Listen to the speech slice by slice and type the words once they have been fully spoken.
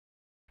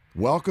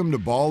Welcome to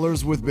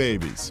Ballers with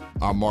Babies.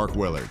 I'm Mark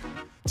Willard.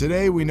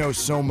 Today we know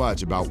so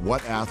much about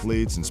what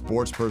athletes and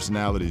sports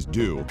personalities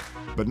do,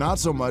 but not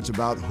so much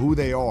about who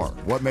they are,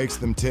 what makes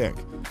them tick.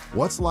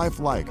 What's life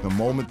like the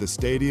moment the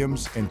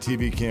stadiums and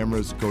TV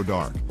cameras go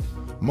dark?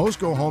 Most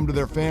go home to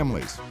their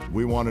families.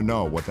 We want to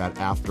know what that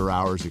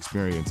after-hours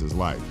experience is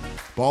like.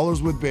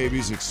 Ballers with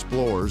Babies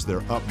explores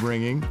their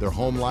upbringing, their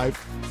home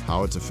life,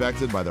 how it's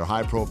affected by their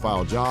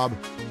high-profile job,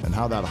 and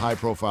how that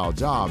high-profile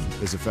job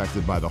is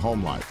affected by the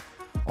home life.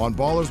 On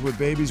Ballers with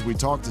Babies, we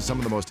talk to some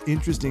of the most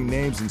interesting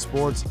names in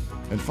sports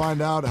and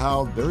find out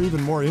how they're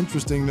even more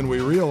interesting than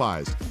we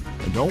realized.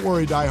 And don't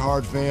worry,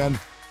 diehard fan,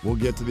 we'll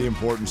get to the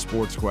important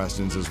sports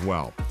questions as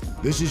well.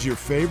 This is your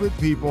favorite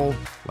people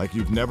like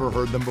you've never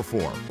heard them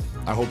before.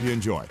 I hope you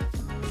enjoy.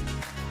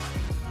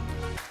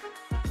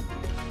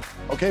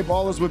 Okay,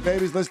 Ballers with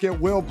Babies, let's get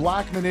Will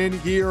Blackmon in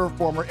here,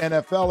 former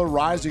NFLer,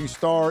 rising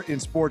star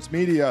in sports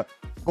media.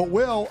 But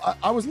Will,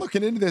 I was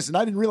looking into this and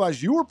I didn't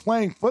realize you were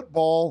playing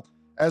football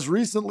as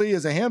recently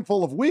as a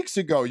handful of weeks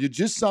ago. You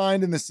just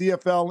signed in the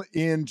CFL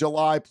in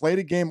July, played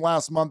a game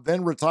last month,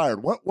 then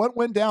retired. What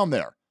went down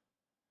there?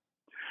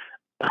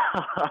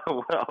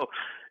 Well,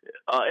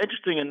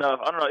 interesting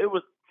enough, I don't know. It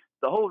was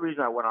the whole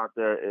reason I went out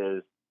there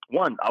is,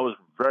 one, I was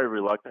very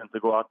reluctant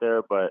to go out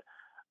there, but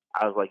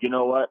I was like, you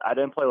know what? I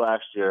didn't play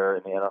last year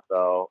in the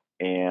NFL,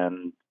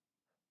 and,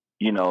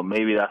 you know,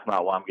 maybe that's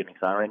not why I'm getting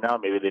signed right now.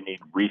 Maybe they need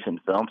recent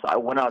film. So I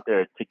went out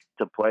there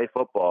to play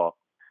football.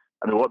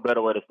 I mean, what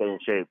better way to stay in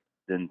shape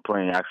than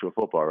playing actual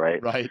football,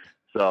 right? Right.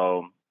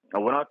 So I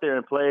went out there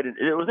and played, and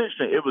it was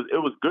interesting. It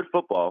was good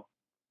football.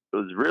 It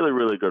was really,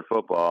 really good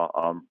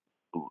football.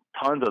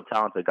 Tons of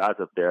talented guys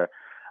up there.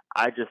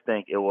 I just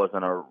think it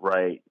wasn't a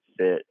right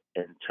fit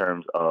in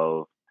terms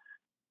of,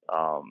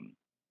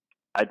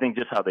 I think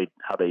just how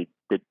they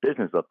did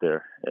business up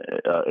there,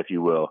 if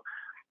you will.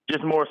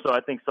 Just more so,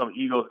 I think some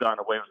egos got in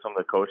the way with some of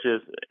the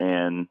coaches,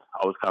 and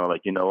I was kind of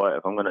like, you know what?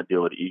 If I'm going to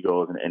deal with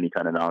egos and any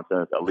kind of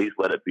nonsense, at least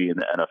let it be in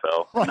the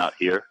NFL, not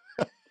here.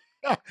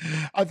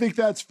 I think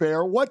that's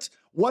fair.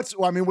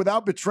 I mean,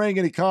 without betraying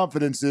any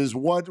confidences,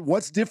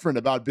 what's different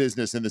about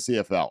business in the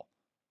CFL?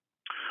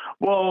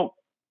 Well,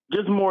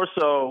 just more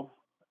so,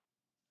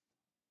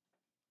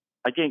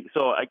 I'm going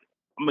to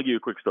give you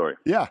a quick story.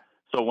 Yeah.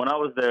 So when I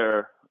was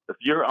there, if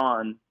you're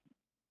on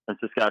in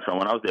Saskatchewan,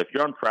 when I was there, if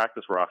you're on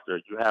practice roster,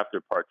 you have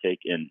to partake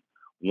in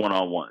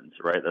one-on-ones,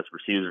 right? That's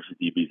receivers and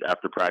DBs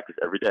after practice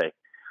every day,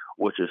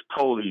 which is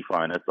totally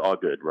fine. That's all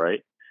good,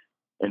 right?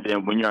 And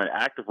then when you're on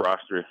active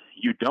roster,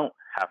 you don't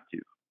have to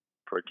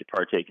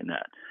partake in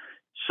that.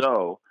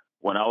 So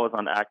when I was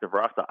on the active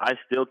roster, I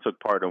still took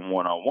part in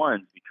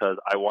one-on-ones because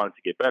I wanted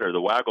to get better.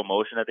 The waggle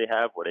motion that they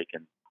have where they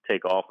can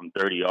take off from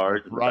 30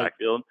 yards in the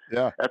backfield,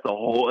 that's a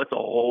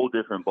whole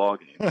different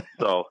ballgame.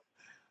 So,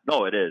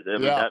 no, it is. I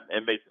mean,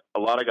 it makes a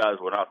lot of guys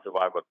will not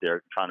survive up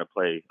there trying to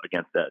play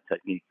against that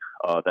technique,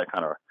 that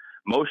kind of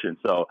motion.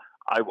 So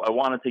I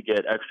wanted to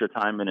get extra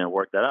time in and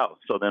work that out.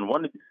 So then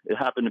it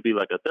happened to be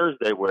like a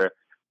Thursday where,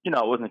 you know,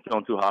 I wasn't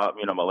feeling too hot.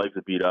 You know, my legs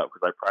are beat up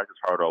because I practiced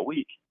hard all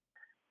week.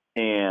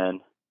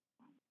 And,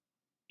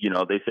 you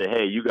know, they say,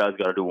 hey, you guys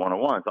got to do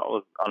one-on-ones. I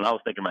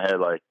was thinking in my head,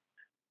 like,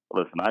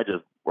 listen, I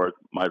just worked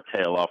my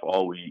tail off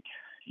all week,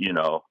 you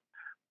know,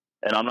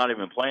 and I'm not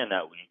even playing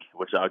that week,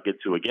 which I'll get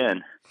to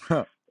again.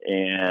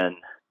 And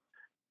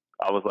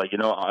I was like, you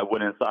know, I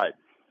went inside.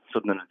 So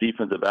then the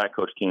defensive back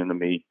coach came to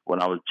me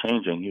when I was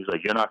changing. He was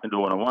like, you're not going to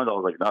do one-on-ones? I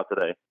was like, not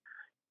today.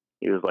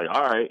 He was like,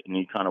 all right. And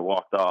he kind of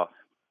walked off.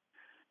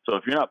 So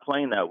if you're not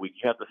playing that week,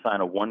 you have to sign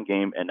a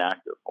one-game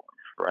inactive form,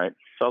 right?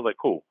 So I was like,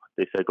 cool.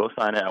 They said, go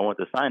sign it. I went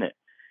to sign it.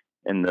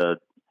 And the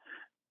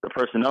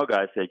personnel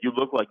guy said, you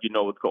look like you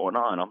know what's going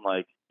on. I'm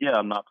like, yeah,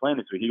 I'm not playing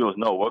this week. He goes,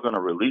 no, we're going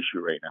to release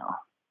you right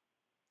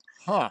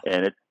now.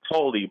 And it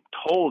totally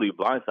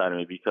blindsided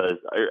me because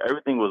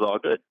everything was all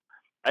good.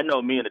 I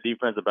know me and the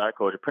defensive back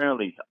coach,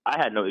 apparently I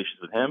had no issues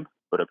with him,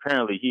 but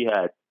apparently he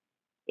had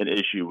an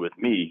issue with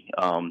me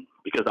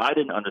because I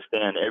didn't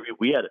understand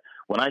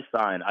when I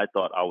signed, I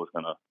thought I was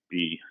going to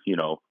be, you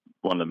know,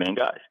 one of the main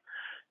guys.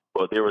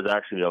 But there was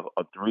actually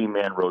a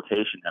three-man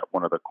rotation at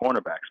one of the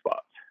cornerback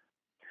spots.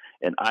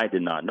 And I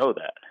did not know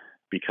that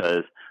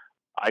because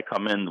I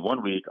come in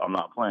 1 week, I'm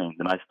not playing.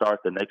 Then I start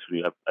the next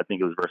week, I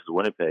think it was versus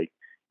Winnipeg.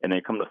 And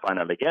then come to find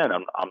out again,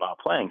 I'm not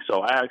playing.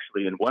 So I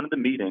actually, in one of the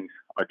meetings,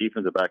 our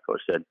defensive back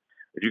coach said,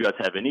 if you guys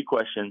have any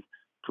questions,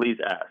 please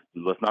ask.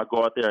 Let's not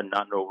go out there and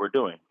not know what we're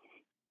doing.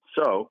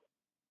 So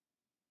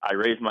I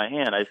raised my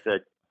hand. I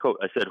said, Coach,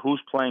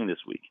 who's playing this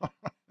week?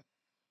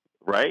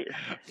 Right?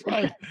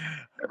 Right.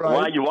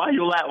 Why are you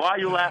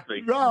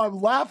laughing? No, I'm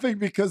laughing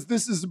because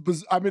this is,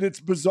 it's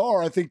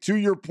bizarre. I think to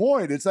your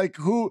point, it's like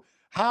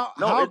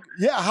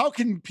how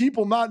can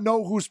people not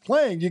know who's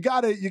playing? You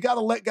gotta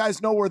let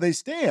guys know where they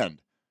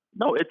stand.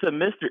 No, it's a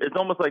mystery. It's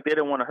almost like they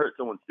didn't want to hurt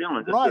someone's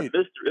feelings. It's right. A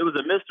mystery. It was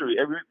a mystery.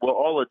 We're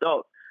all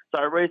adults.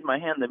 So I raised my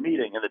hand in the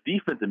meeting, in the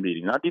defensive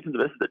meeting, not defensive.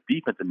 This is the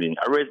defensive meeting.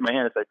 I raised my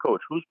hand and said, Coach,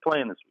 who's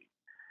playing this week?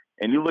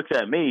 And he looks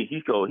at me.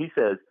 He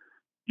says,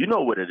 you know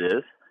what it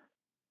is.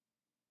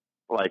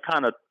 Like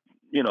kind of,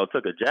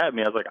 took a jab at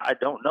me. I was like, I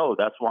don't know.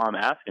 That's why I'm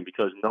asking,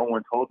 because no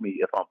one told me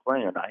if I'm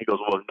playing or not. He goes,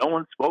 well, if no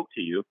one spoke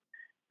to you,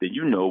 then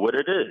you know what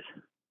it is.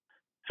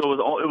 So it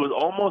was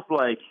almost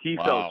like he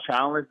felt Wow.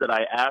 challenged that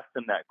I asked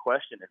him that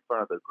question in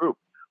front of the group,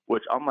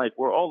 which I'm like,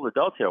 we're all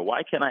adults here.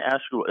 Why can't I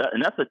ask you?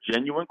 And that's a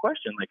genuine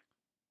question. Like,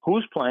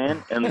 who's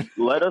playing? And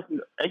let us,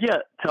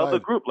 tell the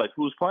Right. group, like,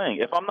 who's playing.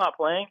 If I'm not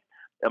playing,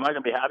 am I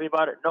going to be happy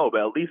about it? No,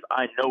 but at least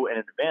I know in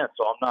advance.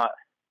 So I'm not.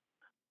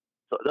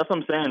 So that's what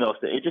I'm saying, though.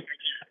 So it just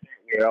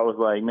became where I was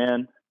like,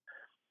 man,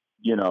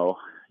 no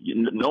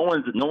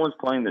one's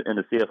playing in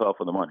the CFL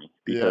for the money,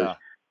 because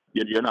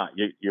Yeah. you're not.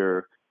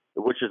 You're,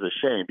 which is a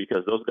shame,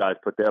 because those guys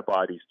put their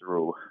bodies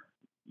through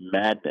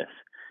madness,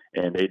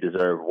 and they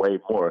deserve way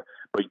more.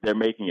 But they're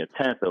making a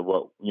tenth of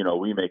what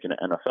we make in the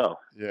NFL.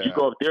 Yeah. You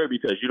go up there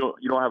because you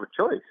don't have a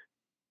choice.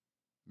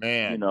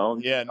 Man. You know,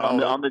 Yeah. on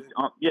No.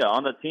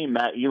 the team,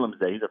 Matt Elam's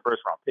there. He's a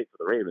first round pick for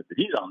the Ravens, but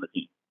he's on the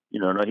team.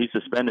 No, he's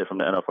suspended from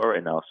the NFL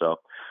right now. So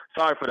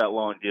sorry for that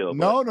long deal.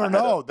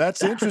 No.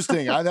 That's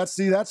interesting. That's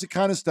the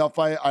kind of stuff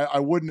I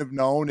wouldn't have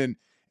known.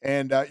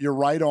 And you're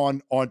right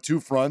on two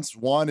fronts.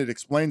 One, it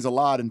explains a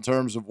lot in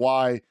terms of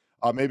why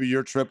maybe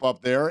your trip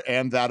up there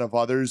and that of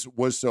others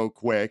was so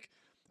quick.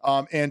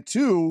 And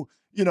two,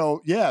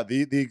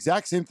 the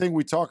exact same thing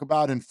we talk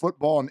about in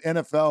football and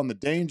NFL and the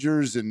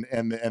dangers and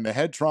the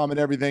head trauma and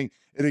everything.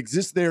 It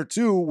exists there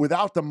too,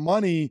 without the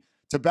money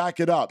to back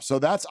it up. So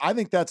I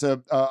think that's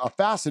a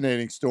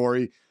fascinating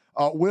story.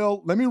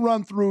 Will, let me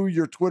run through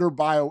your Twitter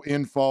bio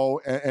info,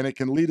 and it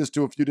can lead us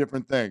to a few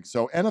different things.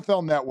 So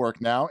NFL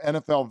Network now,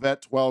 NFL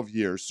vet 12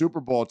 years, Super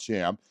Bowl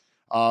champ,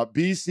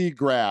 BC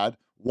grad,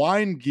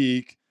 wine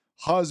geek,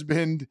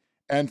 husband,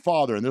 and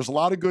father. And there's a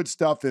lot of good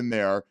stuff in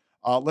there.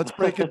 Let's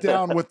break it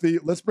down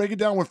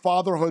with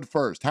fatherhood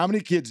first. How many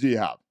kids do you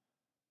have?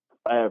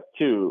 I have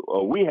two.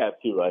 Or we have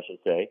two, I should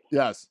say.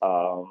 Yes.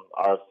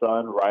 Our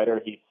son Ryder,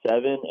 he's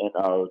 7, and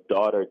our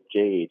daughter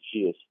Jade, she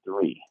is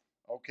 3.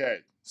 Okay.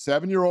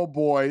 7-year-old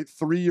boy,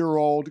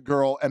 3-year-old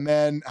girl, and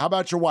then how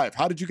about your wife?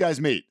 How did you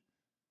guys meet?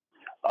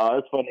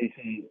 It's funny.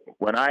 See,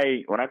 when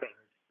I met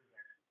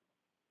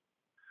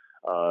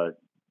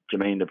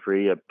Jermaine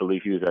Dupri, I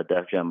believe he was at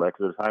Def Jam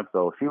Records at the time.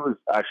 So she was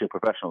actually a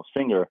professional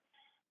singer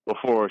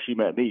before she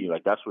met me.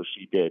 Like, that's what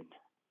she did.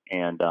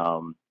 And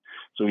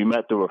so we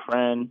met through a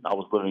friend. I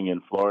was living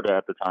in Florida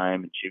at the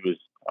time, and she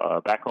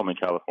was back home in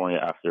California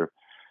after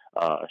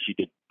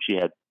she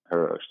had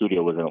her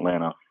studio was in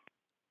Atlanta.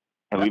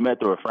 And we met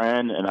through a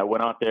friend, and I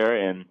went out there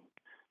and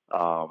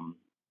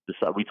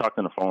we talked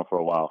on the phone for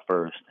a while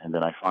first, and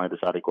then I finally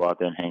decided to go out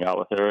there and hang out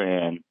with her.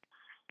 And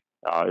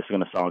it's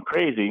going to sound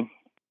crazy,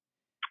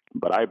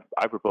 but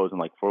I proposed in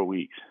like 4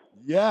 weeks.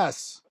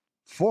 Yes.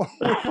 4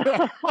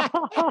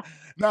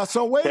 Now,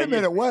 so wait a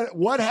minute.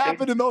 What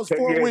happened in those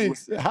 4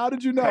 weeks? How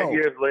did you know? 10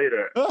 years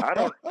later, I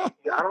don't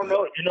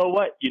know. You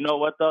know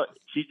what though?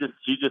 She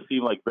just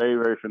seemed like very,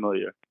 very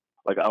familiar.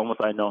 Like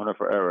I'd known her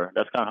forever.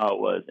 That's kind of how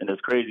it was, and it's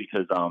crazy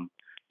because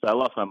so I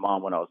lost my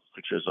mom when I was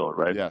 6 years old,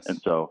 right? Yes. And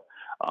so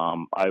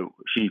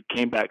she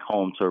came back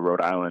home to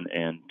Rhode Island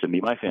and to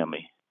meet my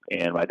family.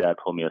 And my dad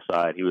pulled me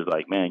aside. He was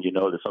like, "Man,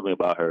 there's something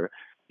about her."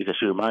 He said,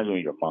 "She reminds me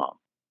of your mom."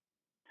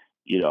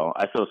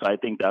 So I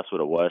think that's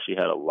what it was. She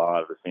had a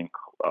lot of the same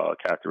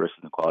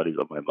characteristics and qualities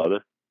of my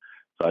mother.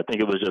 So I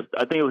think it was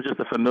just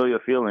a familiar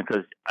feeling,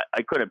 because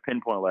I couldn't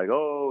pinpoint like,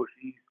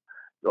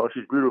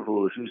 she's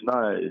beautiful, she's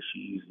nice,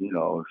 she's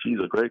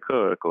a great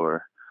cook,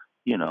 or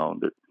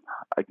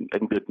I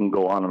think it can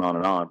go on and on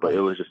and on. But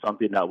it was just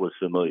something that was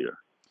familiar.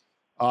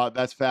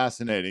 That's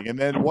fascinating. And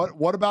then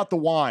what about the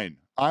wine?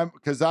 I'm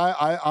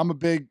a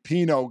big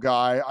Pinot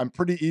guy. I'm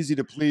pretty easy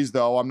to please,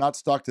 though. I'm not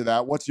stuck to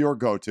that. What's your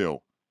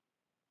go-to?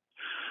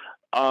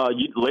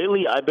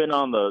 Lately, I've been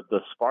on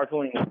the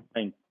sparkling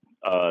wine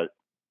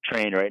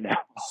train right now.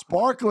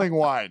 Sparkling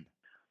wine.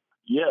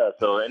 Yeah,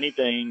 so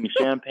anything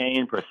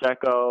champagne,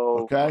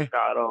 prosecco, Okay.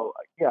 Moscato.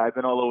 Yeah, I've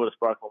been all over the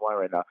sparkling wine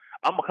right now.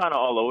 I'm kind of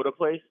all over the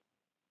place.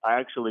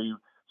 I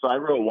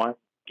wrote wine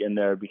in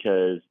there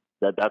because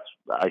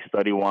I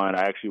study wine.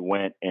 I actually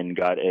went and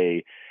got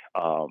I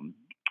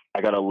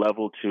got a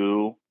level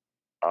 2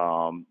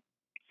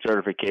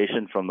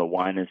 certification from the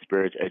Wine and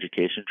Spirits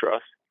Education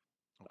Trust.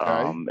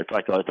 Okay. It's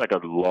like a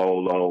low,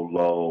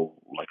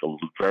 like a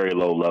very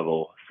low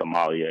level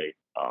sommelier.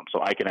 So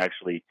I can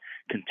actually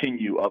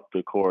continue up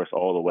the course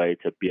all the way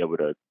to be able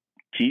to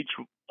teach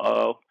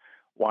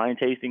wine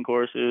tasting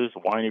courses,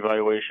 wine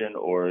evaluation,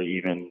 or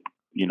even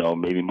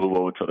maybe move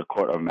over to the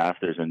Court of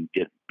Masters and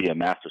be a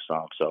master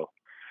somm. So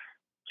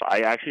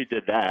I actually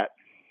did that,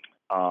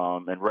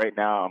 and right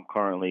now I'm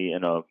currently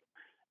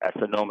at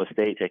Sonoma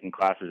State taking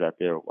classes at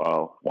their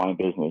Wine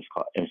Business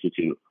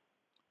Institute.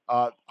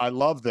 I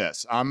love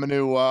this. I'm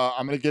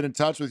gonna get in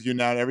touch with you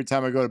now every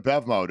time I go to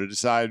Bevmo to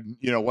decide,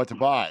 what to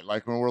buy.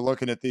 Like when we're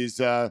looking at these,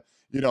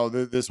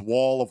 this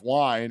wall of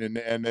wine,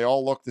 and they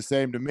all look the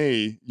same to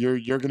me.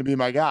 You're gonna be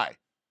my guy.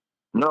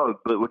 No,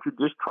 but what you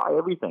just try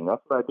everything.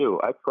 That's what I do.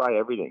 I try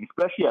everything,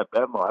 especially at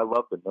Venmo. I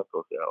love the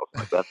nickel sales.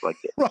 Like that's like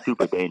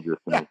super dangerous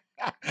to me.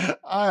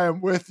 I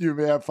am with you,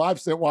 man.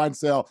 5-cent wine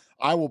sale.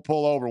 I will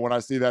pull over when I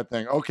see that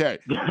thing. Okay.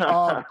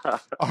 All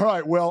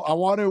right. Well, I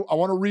want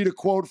to read a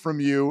quote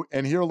from you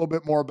and hear a little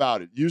bit more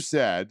about it. You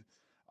said,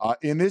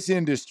 in this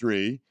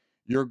industry,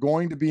 you're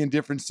going to be in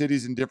different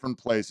cities and different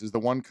places. The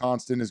one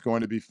constant is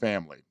going to be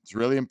family. It's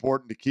really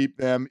important to keep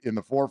them in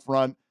the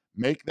forefront,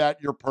 make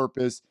that your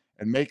purpose,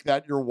 and make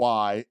that your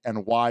why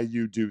and why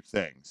you do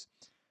things.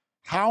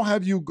 How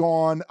have you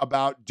gone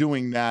about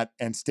doing that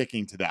and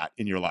sticking to that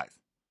in your life?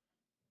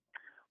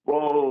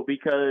 Well,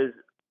 because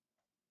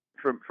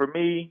for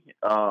me,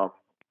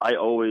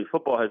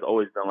 football has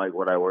always been like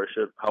what I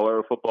worship.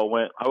 However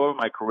however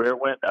my career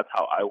went, that's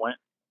how I went.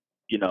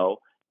 You know,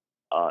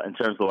 in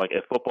terms of like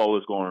if football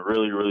was going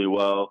really really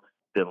well,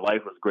 then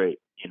life was great.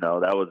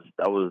 That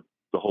was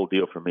the whole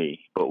deal for me.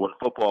 But when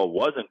football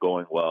wasn't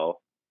going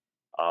well,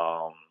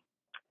 um,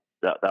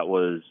 that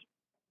was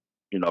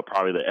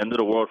probably the end of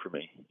the world for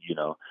me.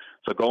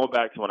 So going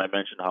back to when I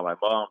mentioned how my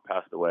mom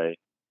passed away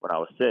when I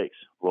was 6,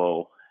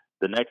 well,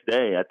 the next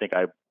day I think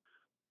I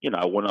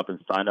went up and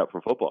signed up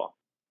for football.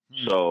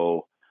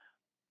 So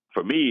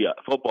for me,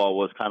 football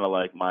was kind of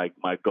like my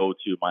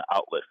go-to, my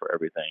outlet for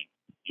everything,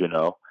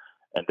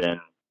 and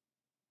then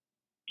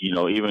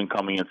even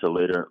coming into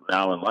later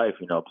now in life,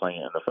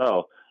 playing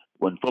NFL,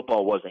 when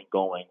football wasn't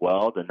going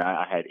well, then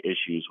I had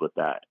issues with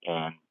that,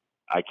 and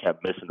I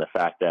kept missing the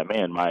fact that,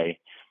 man, my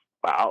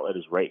outlet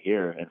is right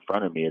here in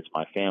front of me. It's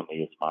my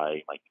family. It's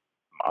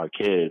our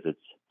kids. It's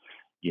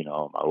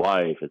my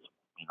wife. It's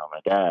my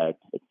dad.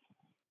 It's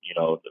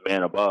the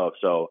man above.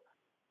 So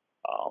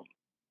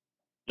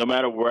no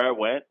matter where I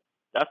went,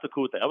 that's the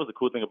cool thing. That was the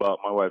cool thing about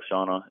my wife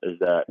Shauna, is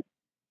that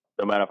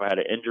no matter if I had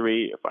an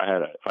injury, if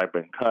I've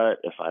been cut,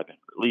 if I've been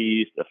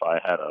released, if I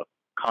had a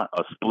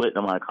split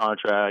in my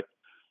contract,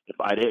 if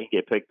I didn't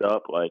get picked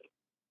up, like,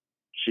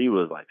 she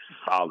was like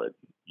solid.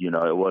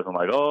 It wasn't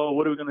like, oh,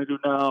 what are we gonna do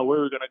now? Where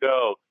are we gonna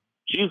go?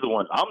 She's the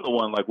one. I'm the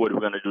one. Like, what are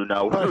we gonna do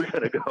now? Where are we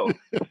gonna go?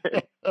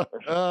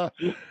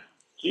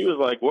 She was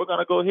like, we're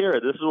gonna go here.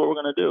 This is what we're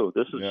gonna do.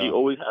 She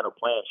always had a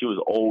plan. She was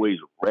always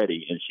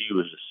ready, and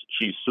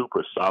she's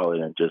super solid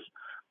and just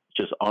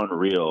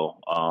unreal.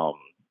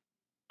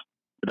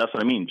 That's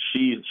what I mean.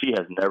 She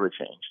has never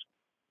changed.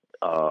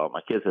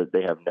 My kids,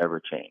 they have never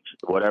changed.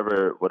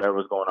 Whatever's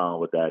going on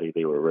with Daddy,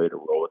 they were ready to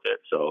roll with it.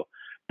 So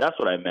that's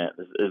what I meant.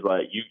 Is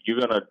like you're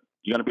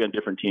gonna be on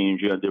different teams.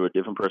 You're gonna deal with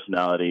different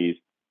personalities.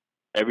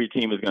 Every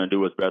team is gonna do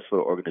what's best for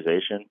the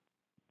organization.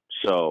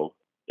 So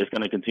it's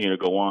gonna continue to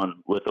go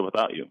on with or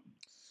without you.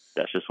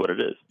 That's just what it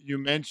is. You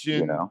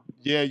mentioned,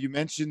 you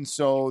mentioned.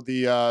 So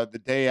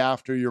the day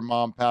after your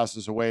mom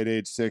passes away at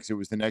age 6, it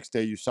was the next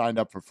day you signed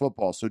up for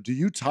football. So do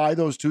you tie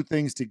those two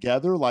things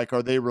together? Like,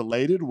 are they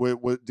related?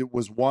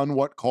 Was one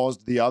what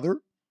caused the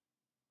other?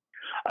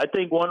 I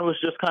think one was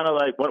just kind of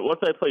like once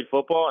I played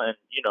football and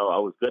I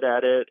was good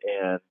at it,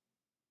 and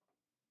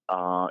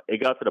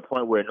it got to the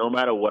point where no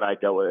matter what I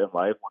dealt with in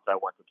life, once I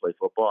went to play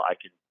football, I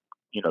can,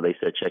 they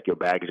said check your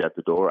baggage at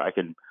the door. I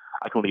can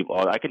leave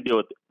I can deal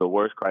with the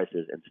worst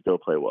crisis and still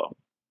play well.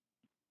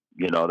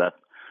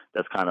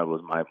 That's kind of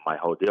was my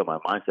whole deal, my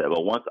mindset.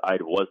 But once I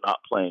was not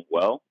playing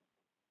well,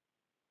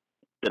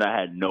 then I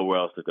had nowhere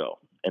else to go,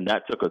 and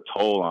that took a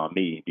toll on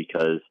me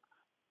because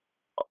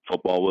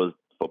football was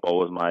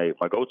my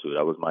go-to.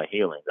 That was my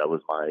healing. That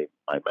was my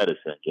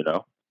medicine.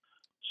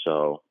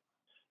 So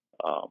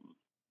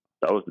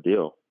that was the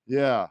deal.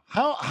 Yeah.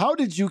 How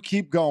did you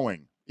keep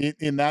going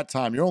in that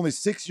time? You're only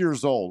 6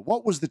 years old.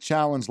 What was the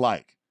challenge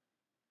like?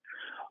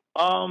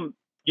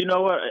 You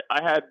know what?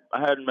 I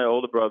had my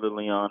older brother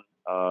Leon,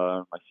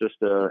 my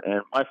sister,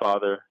 and my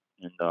father,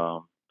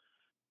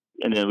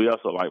 and then we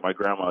also, like, my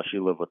grandma. She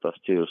lived with us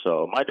too.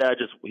 So my dad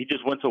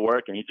just went to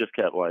work, and he kept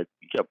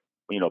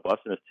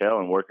busting his tail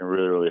and working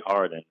really really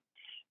hard, and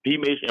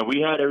and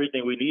we had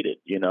everything we needed.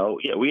 We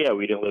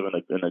didn't live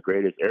in the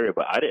greatest area,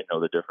 but I didn't know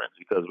the difference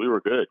because we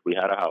were good. We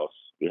had a house,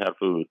 we had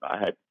food, I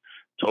had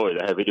toys,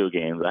 I had video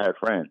games, I had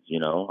friends.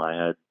 I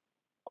had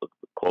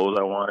clothes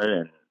I wanted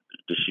and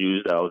the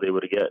shoes that I was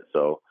able to get.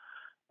 So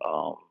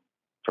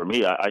for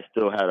me, I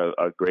still had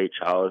a great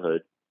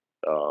childhood.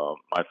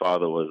 My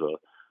father was a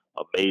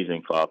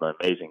amazing father,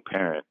 amazing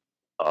parent.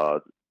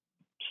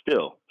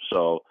 Still,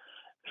 so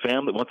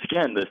family. Once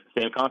again, this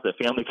same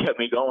concept. Family kept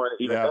me going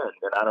even then,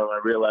 and I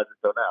don't realize it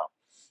until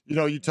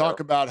now. You talk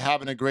about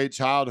having a great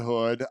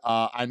childhood.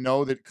 I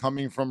know that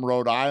coming from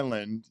Rhode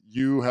Island,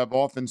 you have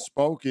often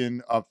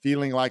spoken of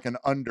feeling like an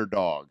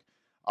underdog.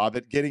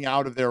 That getting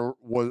out of there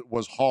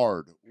was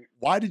hard.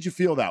 Why did you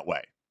feel that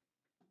way?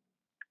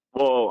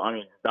 Well, I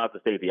mean, not to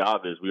state the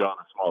obvious, we are in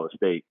the smallest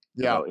state,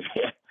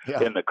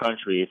 in the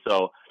country.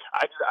 So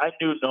I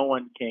knew no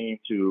one came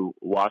to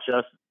watch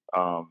us.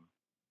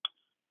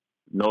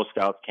 No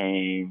scouts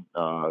came,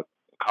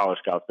 college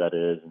scouts, that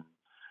is, and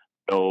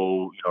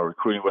no,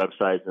 recruiting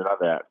websites and none of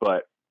that.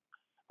 But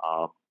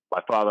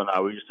my father and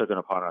I just took it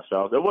upon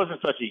ourselves. It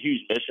wasn't such a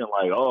huge mission,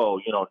 like,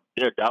 oh,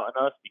 they're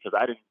doubting us, because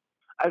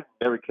I I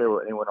never cared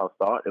what anyone else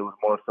thought. It was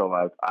more so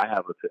like I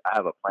have a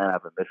plan, I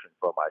have a mission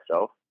for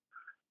myself.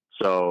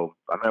 So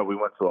I remember we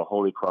went to a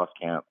Holy Cross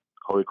camp,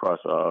 Holy Cross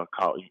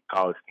college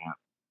camp,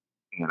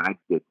 and I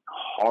did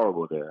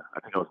horrible there. I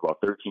think I was about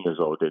 13 years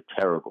old, did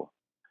terrible.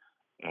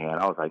 And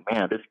I was like,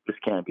 man, this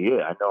can't be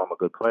it. I know I'm a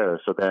good player.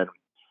 So then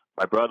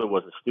my brother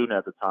was a student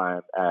at the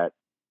time at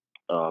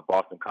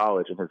Boston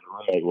College, and his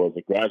roommate was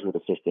a graduate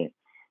assistant.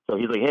 So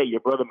he's like, hey,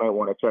 your brother might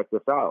want to check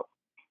this out.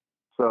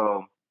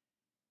 So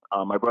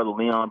my brother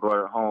Leon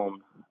brought it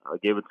home,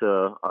 gave it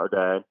to our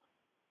dad,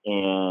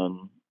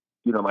 and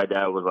my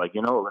dad was like,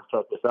 let's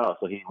check this out.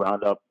 So he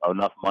rounded up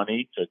enough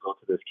money to go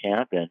to this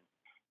camp, and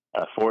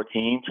at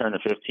 14, turned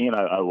to 15,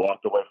 I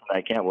walked away from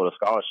that camp with a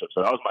scholarship.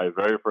 So that was my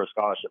very first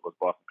scholarship, was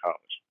Boston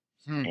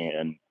College.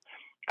 And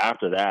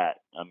after that,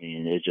 I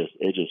mean, it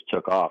just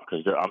took off,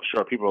 because I'm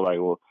sure people are like,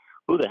 well,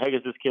 who the heck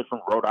is this kid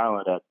from Rhode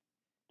Island that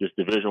this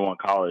Division I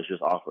college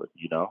just offered,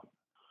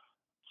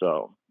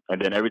 So,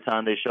 and then every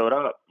time they showed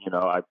up,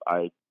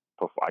 I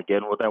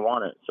get what they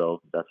wanted.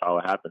 So that's how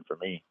it happened for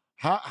me.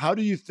 How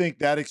do you think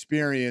that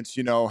experience,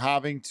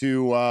 having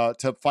to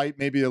fight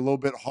maybe a little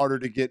bit harder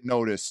to get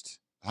noticed,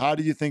 how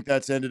do you think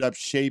that's ended up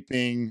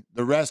shaping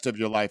the rest of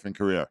your life and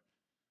career?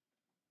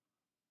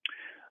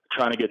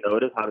 Trying to get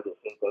noticed, how does it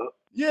shape up?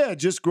 Yeah,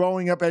 just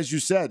growing up, as you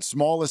said,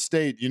 small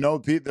estate,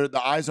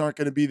 the eyes aren't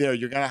going to be there.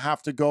 You're going to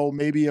have to go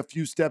maybe a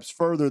few steps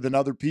further than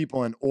other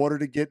people in order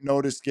to get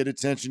noticed, get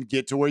attention,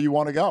 get to where you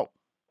want to go.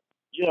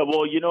 Yeah,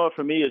 well,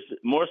 for me, it's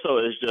more so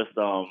it's just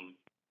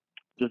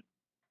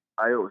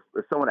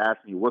if someone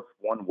asked me what's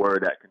one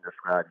word that can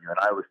describe you, and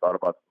I always thought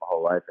about this my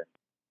whole life, and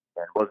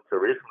it wasn't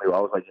until recently I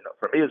was like,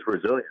 for me it's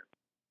resilience,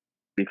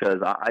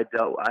 because I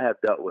have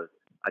dealt with,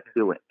 I can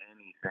deal with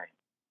anything,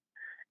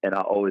 and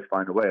I always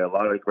find a way. A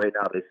lot of, like, right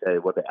now they say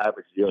what the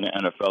average year in the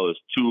NFL is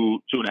two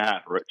and a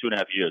half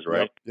years,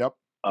 right? Yep.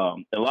 A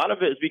lot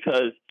of it is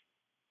because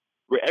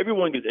where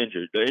everyone gets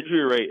injured, the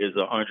injury rate is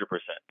 100%.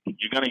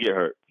 You're gonna get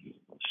hurt.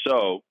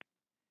 So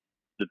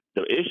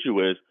the issue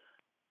is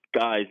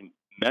guys'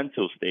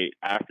 mental state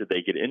after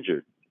they get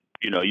injured.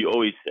 You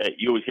always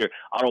hear,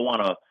 I don't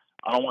want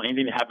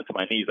anything to happen to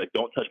my knees. Like,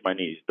 don't touch my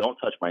knees. Don't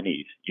touch my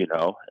knees.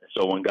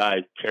 So when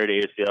guys tear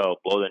the ACL,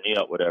 blow their knee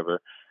up, whatever,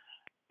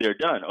 they're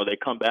done, or they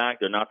come back,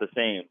 they're not the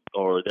same,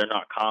 or they're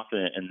not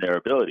confident in their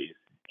abilities.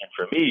 And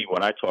for me,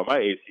 when I tore my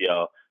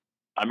ACL,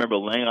 I remember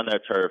laying on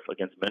that turf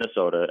against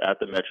Minnesota at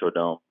the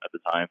Metrodome at the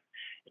time,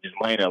 and just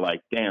laying there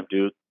like, damn,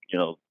 dude,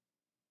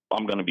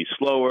 I'm going to be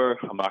slower.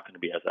 I'm not going to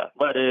be as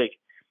athletic.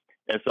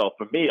 And so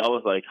for me, I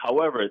was like,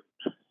 however,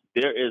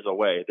 there is a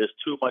way. There's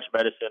too much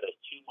medicine. There's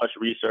too much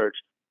research.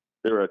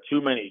 There are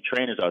too many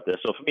trainers out there.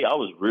 So for me, I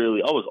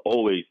was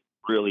always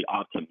really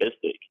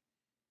optimistic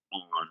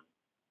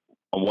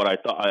on what I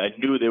thought. I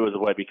knew there was a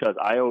way, because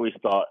I always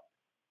thought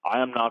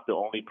I am not the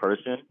only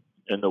person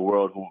in the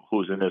world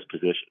who's in this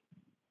position.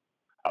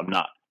 I'm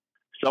not.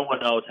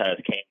 Someone else has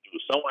came through.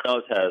 Someone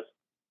else has,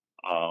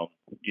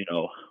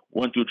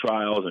 went through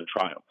trials and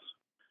triumphs.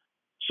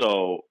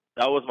 So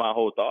that was my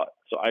whole thought.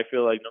 So I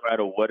feel like no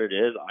matter what it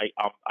is,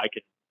 I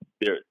can.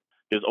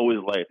 There's always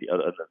light at the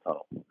other end of the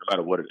tunnel, no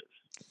matter what it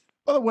is.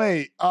 By the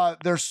way,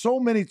 there's so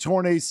many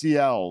torn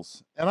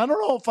ACLs, and I don't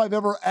know if I've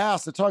ever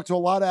asked. I talked to a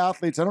lot of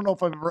athletes. I don't know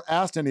if I've ever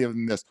asked any of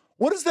them this.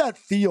 What does that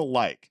feel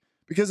like?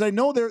 Because I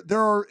know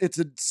it's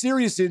a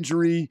serious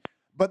injury,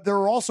 but there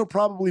are also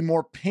probably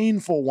more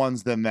painful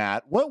ones than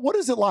that. What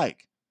is it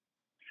like?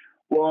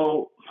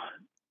 Well,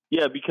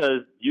 yeah,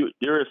 because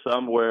there are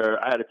some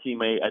where I had a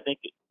teammate. I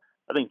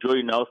think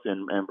Jordy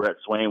Nelson and Brett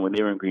Swain, when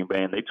they were in Green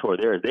Bay and they tore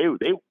theirs,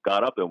 they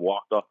got up and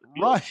walked off the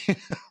field.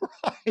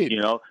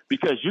 Right.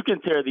 Because you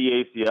can tear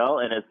the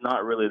ACL and it's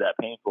not really that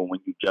painful when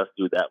you just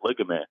do that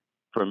ligament.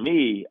 For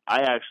me,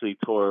 I actually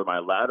tore my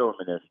lateral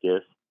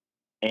meniscus,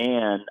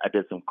 and I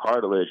did some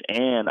cartilage,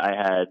 and I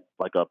had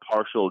like a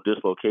partial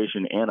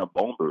dislocation and a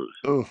bone bruise.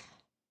 Oof.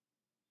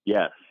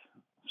 Yes.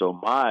 So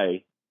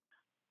my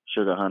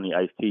sugar honey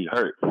iced tea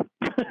hurt.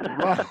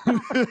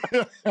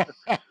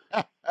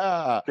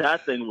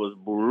 That thing was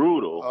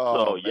brutal.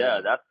 Oh,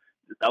 yeah, that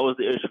was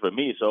the issue for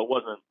me. So it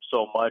wasn't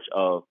so much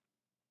of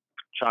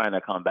trying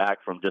to come back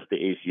from just the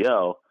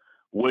ACL,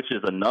 which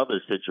is another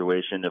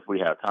situation. If we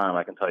have time,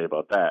 I can tell you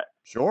about that.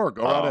 Sure,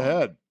 go right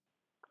ahead.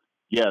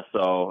 Yeah,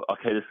 so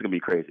okay, this is gonna be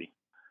crazy.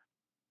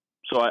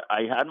 So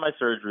I had my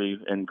surgery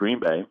in Green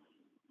Bay,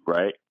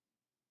 right?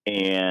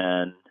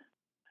 And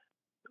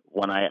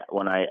when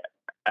I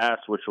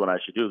asked which one I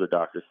should do, the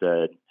doctor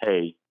said,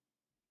 "Hey,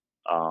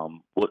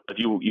 if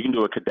you can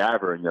do a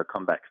cadaver and you'll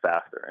come back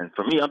faster." And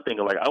for me, I'm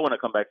thinking like, I want to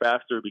come back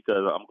faster because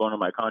I'm going to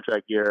my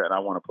contract year and I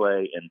want to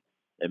play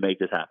and make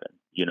this happen,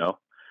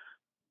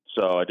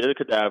 So I did a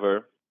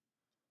cadaver,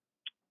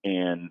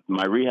 and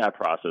my rehab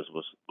process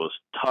was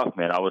tough,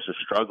 man. I was just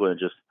struggling.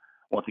 Just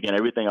once again,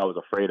 everything I was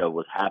afraid of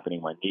was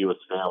happening. My knee was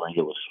failing.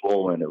 It was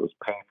swollen. It was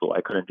painful.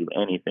 I couldn't do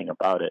anything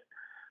about it.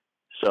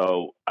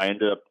 So I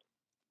ended up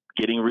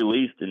getting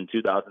released in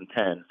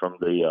 2010 from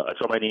I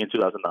tore my knee in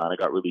 2009. I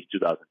got released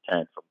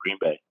 2010 from Green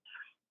Bay.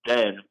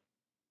 Then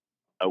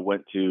I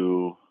went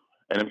to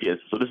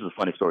so this is a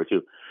funny story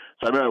too.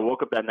 So I remember I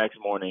woke up that next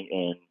morning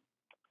and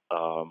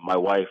my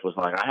wife was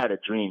like, I had a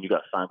dream you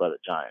got signed by the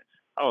Giants.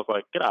 I was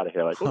like, get out of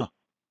here. Like, what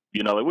are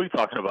you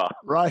talking about?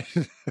 Right.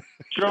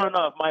 Sure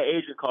enough, my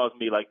agent calls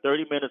me like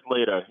 30 minutes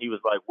later. He was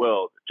like,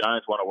 well, the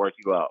Giants want to work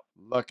you out.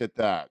 Look at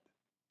that.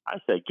 I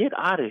said, get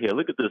out of here.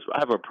 Look at this. I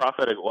have a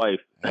prophetic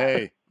wife.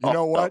 Hey, you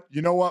know what?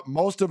 You know what?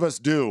 Most of us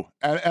do.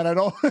 And I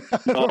don't,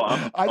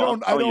 I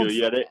don't.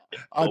 Yeah,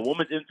 a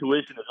woman's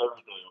intuition is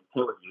everything. I'm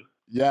telling you.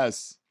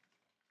 Yes.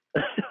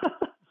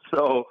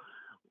 So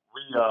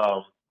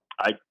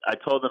I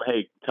told them,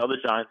 hey, tell the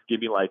Giants to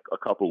give me like a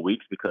couple of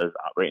weeks because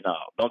right now,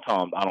 don't tell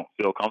them I don't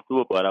feel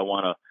comfortable, but I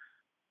want to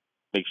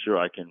make sure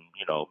I can,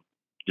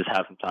 just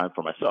have some time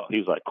for myself. He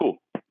was like, cool.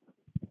 So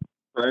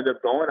I ended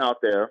up going out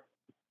there a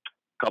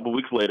couple of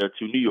weeks later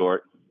to New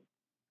York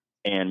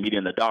and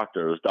meeting the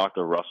doctor. It was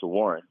Dr. Russell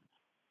Warren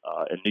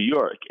in New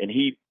York. And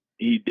he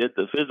did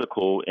the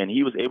physical and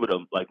he was able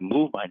to like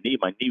move my knee.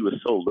 My knee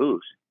was so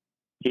loose.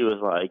 He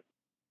was like,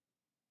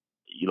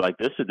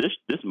 this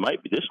may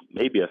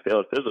be a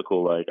failed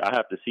physical. Like I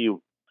have to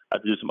do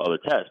some other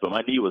tests, but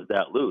my knee was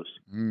that loose.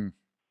 Mm.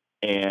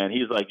 And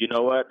he's like, you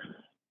know what?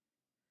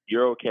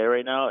 You're okay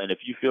right now. And if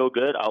you feel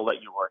good, I'll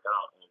let you work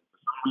out. And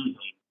for some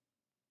reason,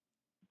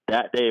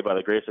 that day, by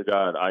the grace of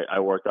God, I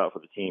worked out for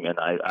the team and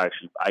I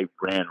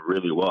ran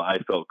really well. I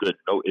felt good,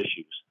 no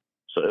issues.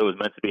 So it was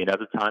meant to be. And at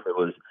the time it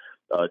was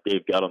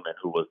Dave Gettleman,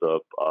 who was the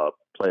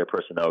player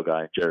personnel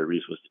guy, and Jerry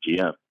Reese was the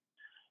GM.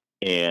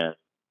 And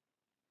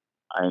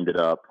I ended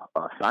up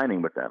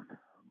signing with them.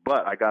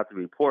 But I got the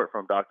report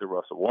from Dr.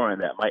 Russell Warren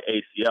that my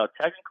ACL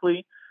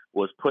technically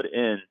was put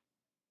in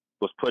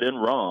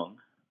wrong,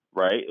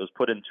 right? It was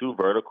put in too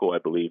vertical, I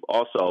believe.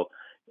 Also,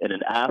 in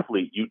an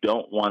athlete, you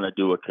don't want to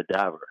do a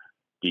cadaver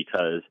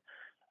because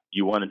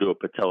you want to do a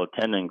patella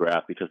tendon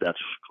graft because that's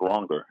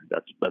stronger.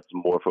 That's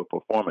more for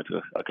performance.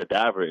 A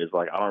cadaver is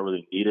like, I don't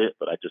really need it,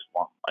 but I just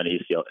want an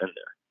ACL in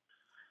there.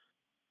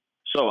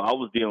 So I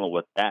was dealing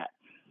with that.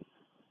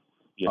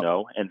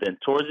 And then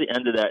towards the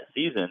end of that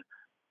season,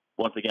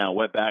 once again, I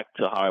went back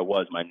to how I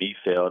was. My knee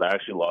failed. I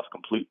actually lost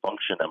complete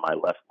function in my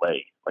left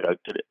leg. Like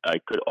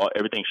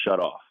everything shut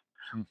off.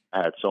 I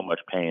had so much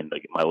pain,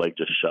 like my leg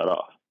just shut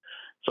off.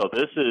 So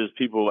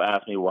people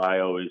ask me why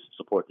I always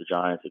support the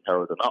Giants and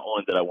Herald. Not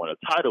only did I win a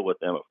title with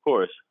them, of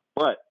course,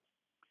 but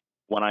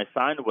when I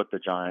signed with the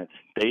Giants,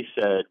 they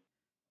said,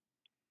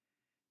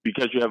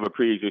 because you have a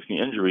pre-existing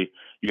injury,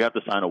 you have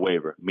to sign a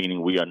waiver,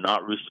 meaning we are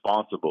not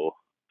responsible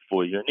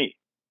for your knee.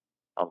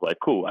 I was like,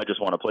 cool, I just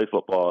want to play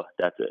football.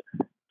 That's it.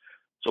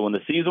 So when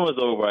the season was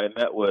over, I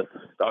met with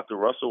Dr.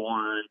 Russell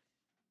Warren,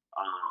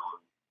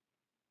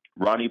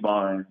 Ronnie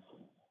Barnes,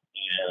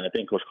 and I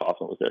think Coach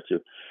Coughlin was there too.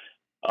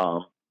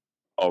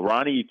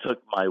 Ronnie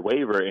took my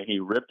waiver and he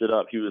ripped it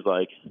up. He was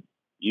like,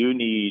 you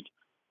need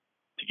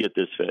to get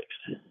this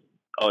fixed.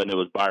 Oh, and it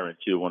was Byron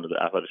too, one of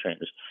the athletic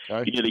trainers.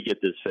 Okay. You need to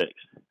get this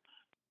fixed.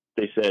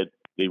 They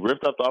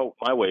ripped up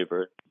my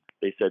waiver.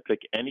 They said,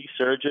 pick any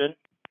surgeon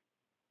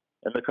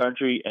in the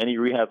country, any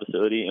rehab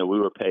facility, and we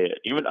would pay it.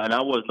 And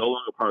I was no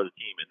longer part of the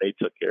team, and they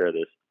took care of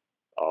this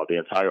the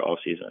entire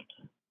offseason.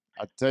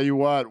 I tell you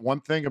what,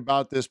 one thing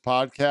about this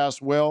podcast,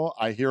 Will,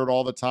 I hear it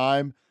all the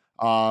time.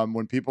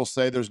 When people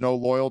say there's no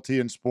loyalty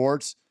in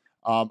sports,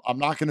 I'm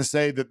not going to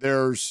say that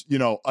there's,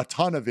 a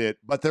ton of it,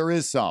 but there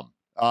is some.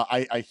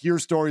 I hear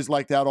stories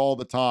like that all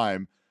the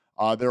time.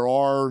 There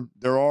are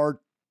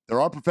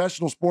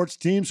professional sports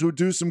teams who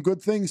do some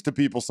good things to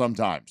people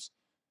sometimes.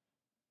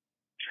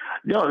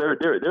 No,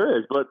 there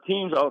is, but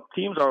teams are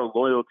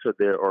loyal to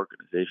their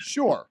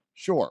organization.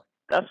 Sure.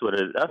 That's what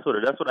it is. That's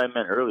what I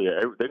meant earlier.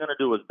 They're going to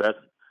do what's best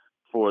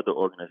for the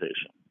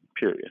organization.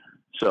 Period.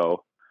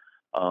 So,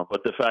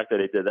 but the fact that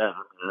they did that,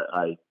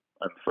 I'm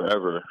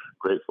forever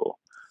grateful.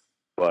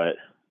 But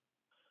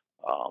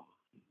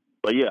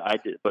yeah, I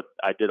did. But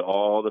I did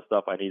all the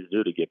stuff I needed to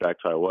do to get back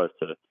to where I was.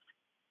 So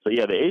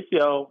yeah, the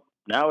ACL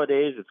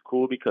nowadays it's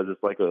cool because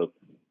it's like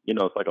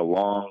it's like a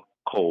long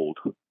cold.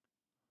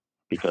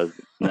 Because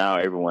now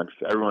everyone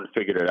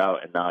figured it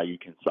out, and now you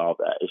can solve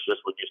that. It's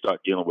just when you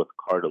start dealing with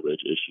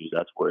cartilage issues,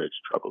 that's where it's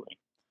troubling.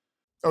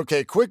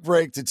 Okay, quick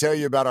break to tell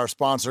you about our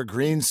sponsor,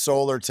 Green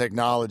Solar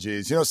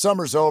Technologies.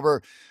 Summer's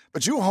over,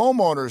 but you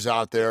homeowners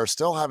out there are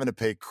still having to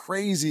pay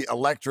crazy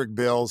electric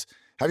bills.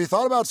 Have you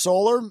thought about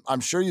solar? I'm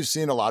sure you've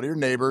seen a lot of your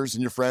neighbors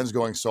and your friends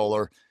going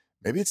solar.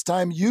 Maybe it's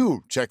time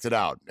you checked it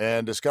out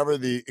and discover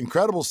the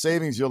incredible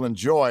savings you'll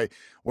enjoy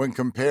when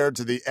compared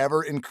to the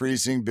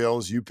ever-increasing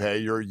bills you pay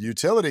your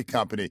utility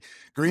company.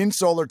 Green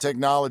Solar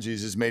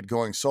Technologies has made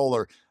going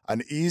solar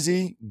an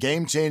easy,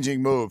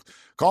 game-changing move.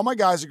 Call my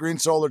guys at Green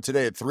Solar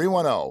today at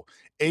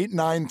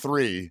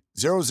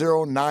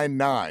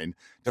 310-893-0099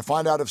 to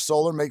find out if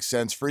solar makes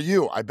sense for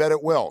you. I bet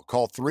it will.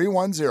 Call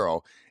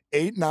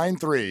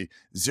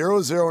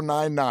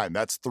 310-893-0099.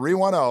 That's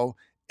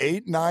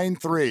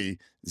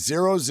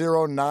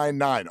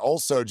 310-893-0099.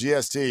 Also,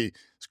 GST is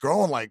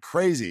growing like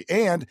crazy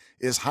and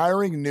is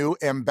hiring new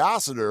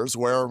ambassadors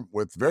where,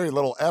 with very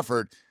little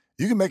effort,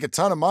 You can make a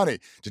ton of money.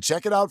 To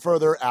check it out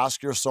further,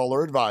 ask your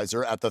solar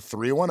advisor at the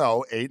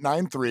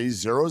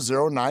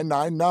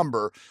 310-893-0099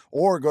 number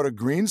or go to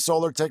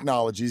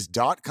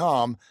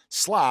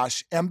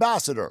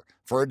greensolartechnologies.com/ambassador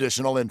for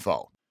additional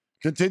info.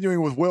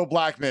 Continuing with Will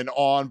Blackman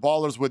on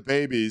Ballers with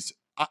Babies,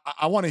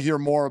 I want to hear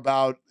more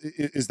about,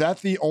 is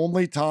that the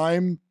only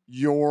time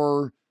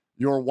your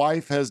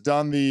wife has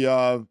done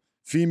the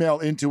female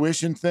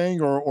intuition thing,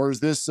 or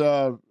is this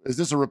a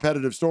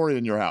repetitive story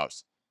in your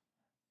house?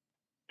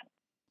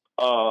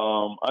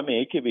 I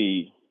mean, it could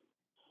be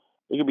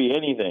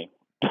anything.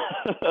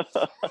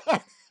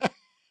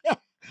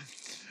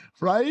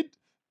 Right?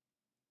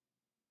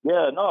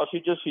 Yeah, no,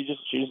 she's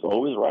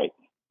always right.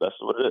 That's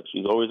what it is.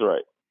 She's always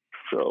right.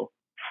 So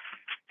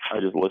I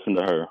just listen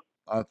to her.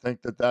 I think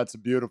that's a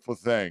beautiful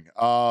thing.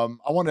 I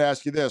want to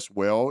ask you this,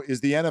 Will.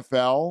 Is the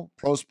NFL,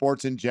 pro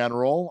sports in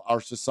general,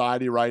 our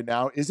society right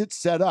now, is it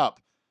set up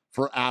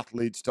for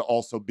athletes to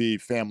also be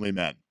family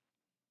men?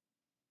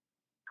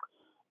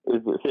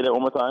 Say that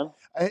one more time.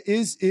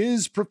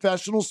 Is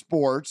professional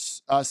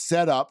sports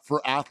set up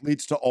for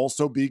athletes to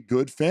also be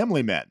good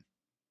family men?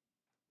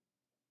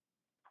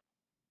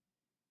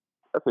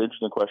 That's an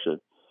interesting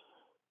question.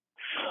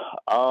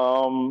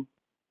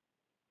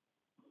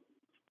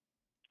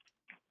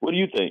 What do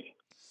you think?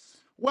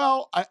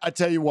 Well, I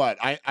tell you what,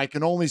 I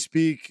can only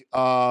speak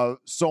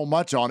so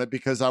much on it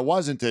because I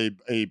wasn't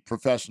a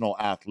professional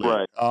athlete.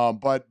 Right.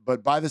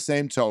 But by the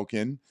same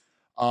token,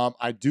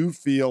 I do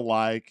feel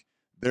like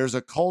there's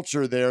a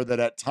culture there that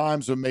at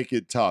times will make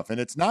it tough. And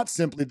it's not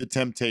simply the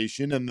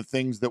temptation and the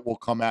things that will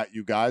come at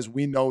you guys.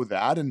 We know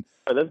that. And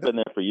that's been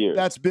there for years.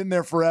 That's been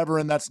there forever,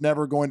 and that's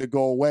never going to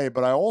go away.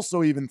 But I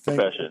also even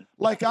think,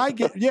 like, I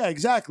get, yeah,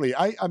 exactly.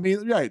 I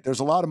mean, right, there's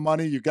a lot of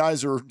money. You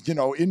guys are,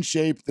 in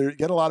shape. They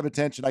get a lot of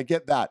attention. I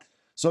get that.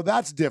 So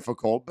that's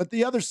difficult. But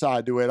the other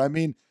side to it, I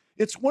mean,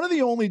 it's one of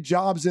the only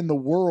jobs in the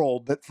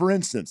world that, for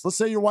instance, let's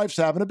say your wife's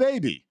having a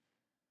baby,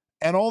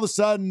 and all of a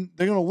sudden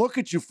they're going to look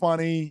at you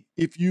funny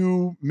if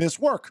you miss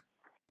work.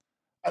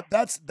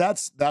 That's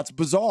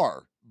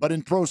bizarre. But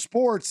in pro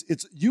sports,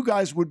 it's you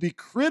guys would be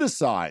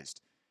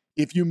criticized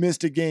if you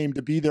missed a game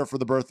to be there for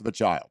the birth of a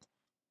child.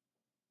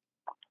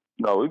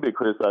 No, we've been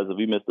criticized if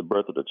we missed the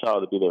birth of the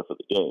child to be there for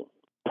the game.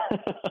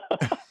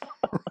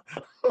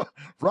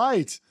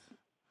 Right.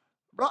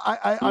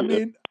 I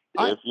mean,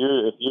 if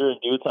you're in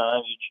due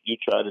time, you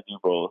try to do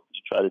both.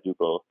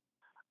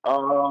 I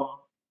don't know.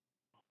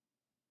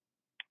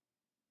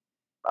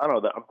 I'm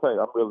telling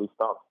you, I'm really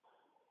stumped.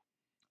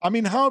 I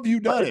mean, how have you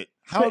done it?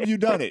 How have you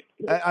done it?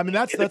 I mean,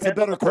 that's a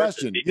better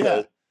question.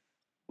 Yeah.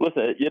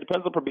 Listen, it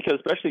depends on because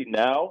especially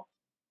now,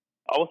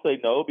 I would say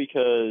no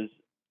because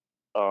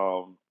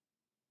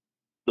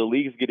the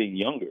league is getting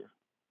younger.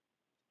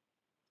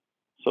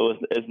 So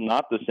it's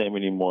not the same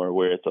anymore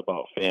where it's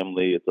about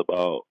family, it's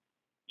about,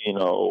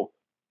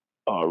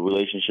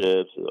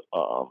 relationships,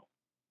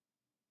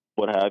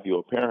 what have you,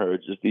 or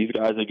parenthood. Just these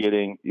guys are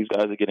getting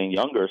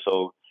younger,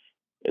 so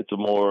it's a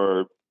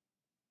more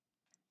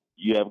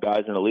you have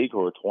guys in the league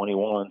who are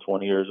 21,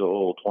 20 years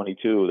old,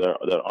 22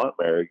 that aren't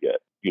married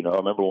yet. I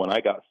remember when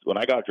I got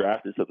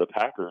drafted to the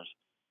Packers,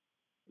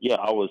 yeah,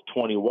 I was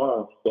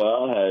 21, but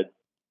I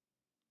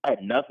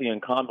had nothing in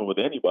common with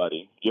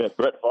anybody. You had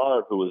Brett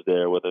Favre who was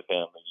there with a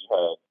family.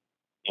 You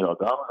had,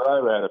 Donald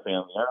Driver had a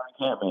family. Aaron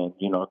Campman,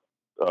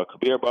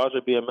 Kabir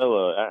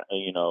Bajra-Biamila,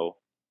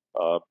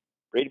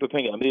 Brady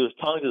Papinga. I mean, there was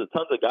tons of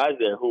guys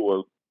there who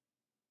were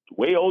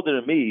way older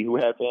than me who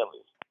had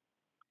families.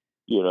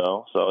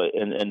 So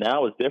and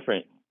now it's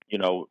different.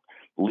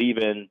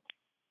 Leaving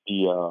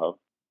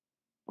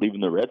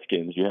the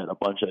Redskins, you had a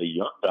bunch of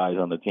young guys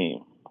on the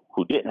team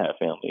who didn't have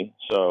family.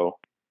 So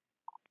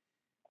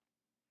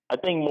I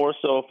think more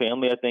so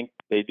family. I think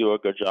they do a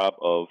good job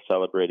of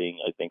celebrating.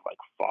 I think like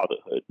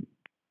fatherhood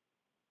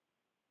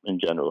in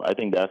general. I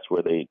think that's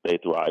where they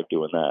thrive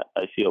doing that.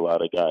 I see a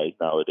lot of guys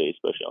nowadays,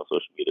 especially on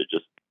social media,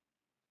 just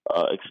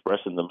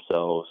expressing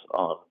themselves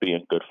on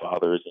being good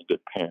fathers and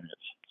good parents.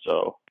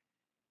 So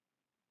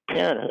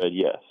parenthood,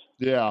 yes.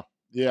 Yeah,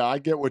 I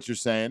get what you're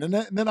saying. And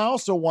then I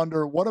also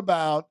wonder, what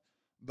about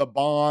the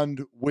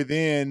bond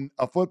within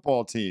a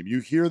football team? You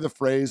hear the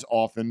phrase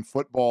often,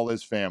 football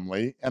is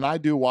family. And I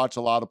do watch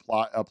a lot of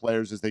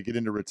players as they get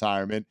into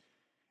retirement.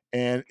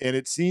 And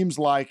it seems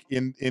like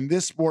in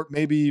this sport,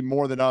 maybe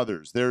more than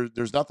others,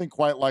 there's nothing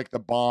quite like the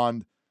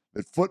bond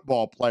that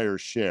football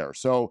players share.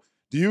 So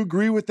do you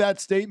agree with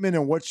that statement?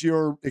 And what's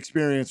your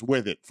experience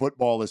with it?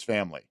 Football is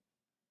family.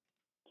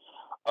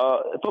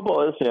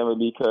 Football is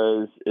family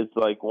because it's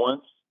like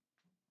once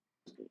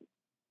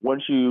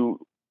you're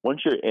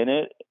in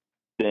it,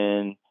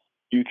 then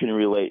you can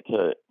relate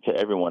to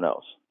everyone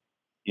else.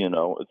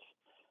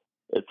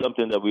 It's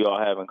something that we all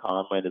have in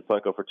common. It's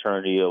like a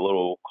fraternity, a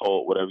little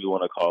cult, whatever you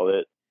want to call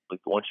it.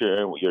 Like once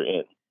you're in, you're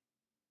in.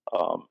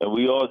 And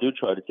we all do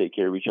try to take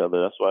care of each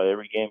other. That's why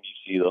every game you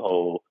see the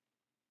whole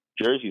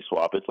jersey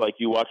swap. It's like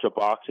you watch a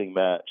boxing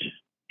match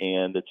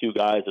and the two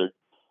guys are,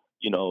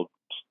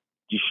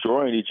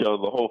 destroying each other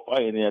the whole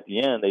fight, and then at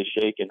the end they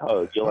shake and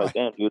hug. You're like,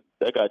 damn, dude,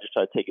 that guy just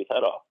tried to take his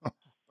head off.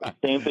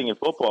 Same thing in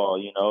football.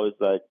 Is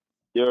that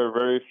there are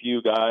very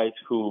few guys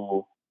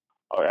who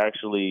are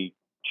actually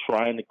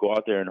trying to go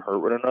out there and hurt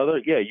one another.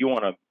 Yeah, you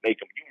want to give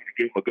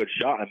him a good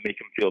shot and make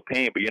him feel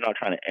pain, but you're not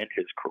trying to end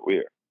his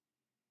career.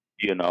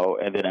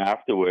 And then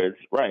afterwards,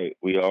 right,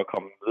 we all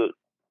come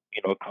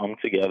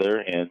together,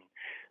 and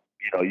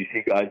you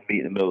see guys meet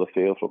in the middle of the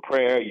field for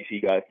prayer. You see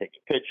guys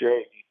taking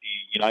pictures.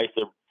 You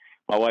see,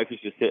 my wife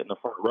used to sit in the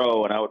front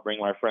row, and I would bring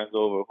my friends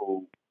over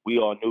who we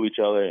all knew each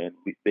other, and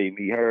they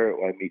meet her,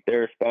 or I meet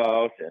their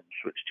spouse, and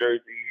switch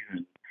jerseys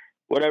and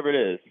whatever it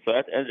is. So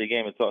at the end of the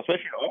game, it's all,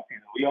 especially in the off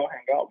season, we all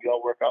hang out, we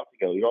all work out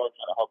together, we all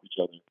trying to help each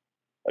other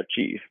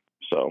achieve.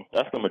 So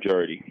that's the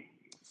majority.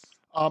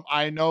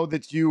 I know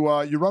that you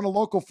run a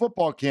local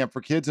football camp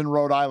for kids in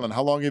Rhode Island.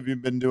 How long have you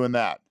been doing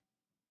that?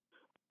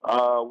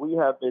 We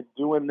have been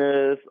doing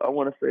this, I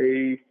want to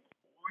say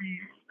 4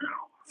 years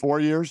now. 4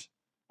 years?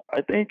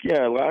 I think,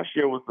 yeah, this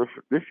year was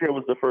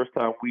the first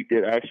time we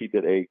actually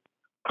did a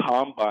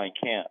combine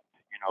camp.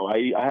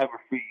 I have a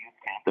free youth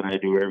camp that I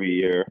do every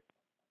year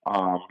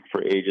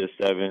for ages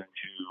 7 to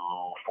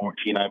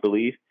 14, I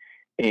believe.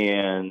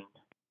 And,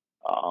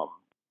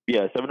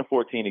 yeah, 7 to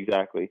 14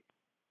 exactly.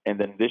 And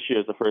then this year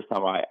is the first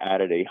time I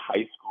added a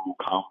high school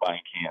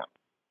combine camp.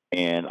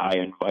 And I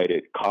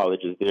invited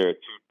colleges there to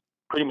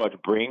pretty much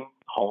bring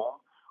home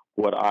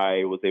what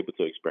I was able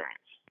to experience.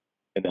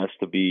 And that's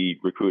to be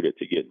recruited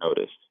to get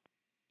noticed.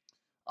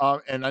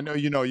 And I know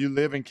you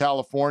live in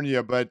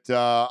California, but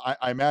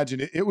I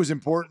imagine it was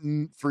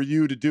important for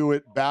you to do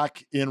it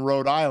back in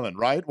Rhode Island,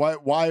 right?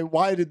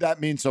 Why did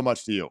that mean so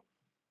much to you?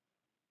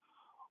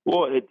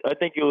 Well, I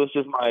think it was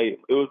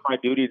my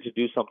duty to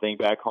do something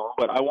back home,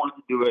 but I wanted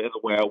to do it in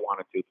the way I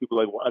wanted to. People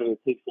are like, why did it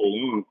take so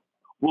long?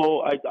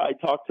 Well, I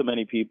talked to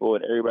many people,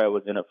 and everybody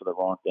was in it for the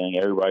wrong thing.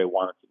 Everybody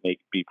wanted to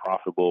be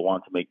profitable,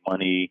 wanted to make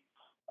money.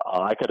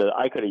 I could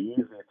have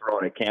easily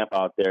thrown a camp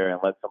out there and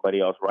let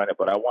somebody else run it,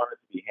 but I wanted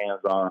to be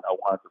hands on. I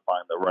wanted to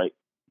find the right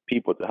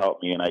people to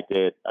help me, and I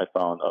did. I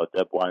found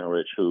Deb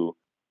Weinrich, who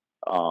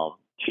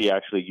she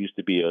actually used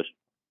to be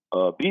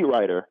a beat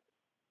writer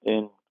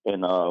in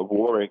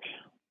Warwick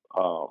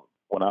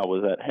when I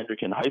was at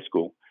Hendricken High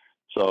School.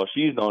 So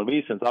she's known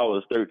me since I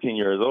was 13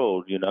 years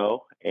old,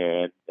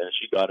 and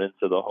she got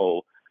into the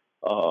whole,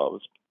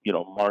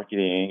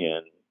 marketing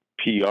and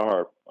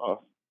PR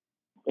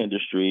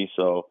industry.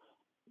 So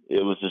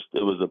it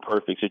was a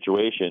perfect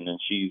situation. And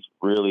she's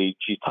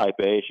type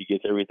A. She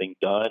gets everything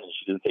done, and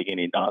she doesn't take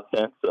any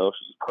nonsense. So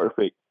she's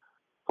perfect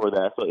for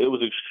that. So it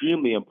was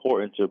extremely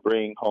important to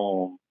bring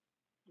home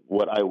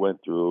what I went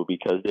through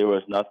because there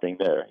was nothing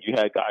there. You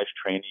had guys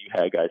training, you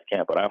had guys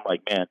camp, but I'm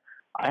like, man,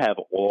 I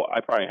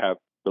probably have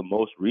the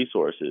most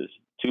resources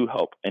to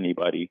help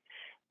anybody,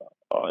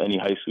 any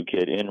high school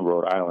kid in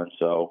Rhode Island.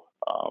 So,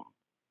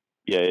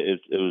 it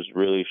was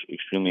really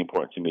extremely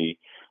important to me,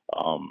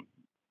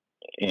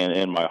 and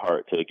in my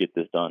heart to get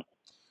this done.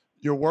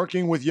 You're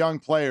working with young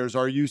players.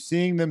 Are you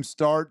seeing them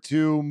start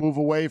to move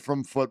away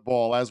from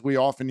football, as we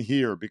often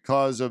hear,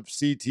 because of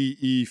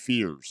CTE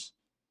fears?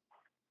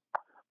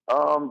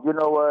 You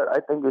know what? I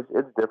think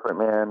it's different,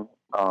 man.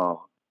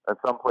 In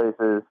some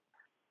places,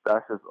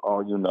 that's just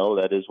all you know.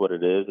 That is what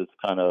it is. It's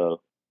kind of,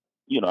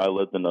 I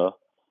lived in a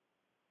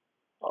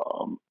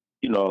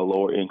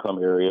lower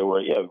income area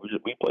where, yeah,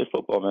 we play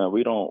football, man.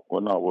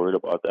 We're not worried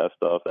about that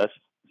stuff. That's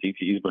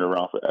CTE's been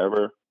around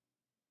forever.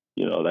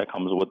 That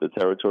comes with the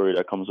territory.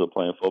 That comes with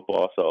playing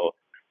football. So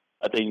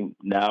I think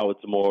now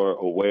it's more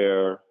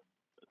aware,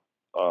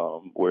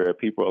 where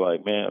people are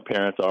like, man,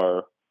 parents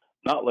are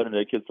not letting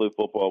their kids play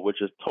football,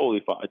 which is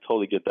totally fine. I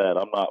totally get that.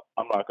 I'm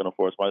not going to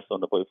force my son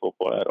to play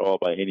football at all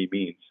by any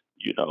means.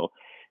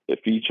 If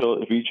he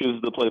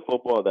chooses to play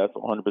football, that's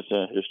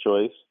 100% his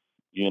choice.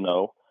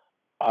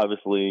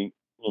 Obviously,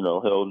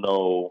 he'll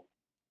know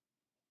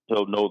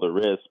the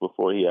risk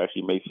before he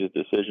actually makes his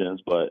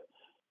decisions. But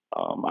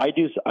I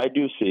do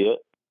see it.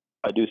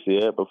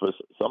 But for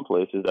some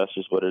places, that's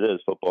just what it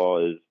is.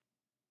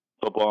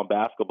 Football and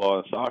basketball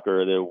and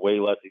soccer, they're way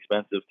less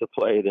expensive to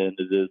play than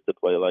it is to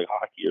play like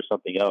hockey or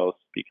something else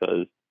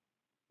because,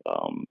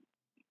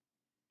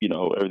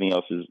 everything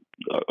else is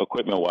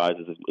equipment-wise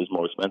is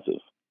more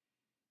expensive.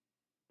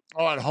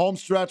 All right, home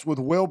stretch with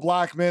Will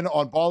Blackmon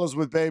on Ballers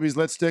with Babies.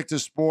 Let's stick to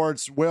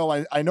sports.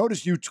 Will, I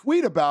noticed you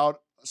tweet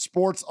about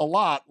sports a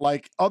lot,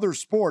 like other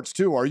sports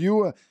too. Are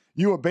you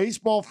a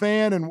baseball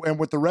fan? And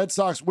with the Red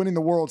Sox winning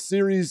the World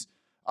Series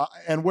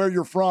and where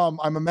you're from,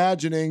 I'm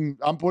imagining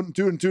I'm putting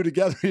two and two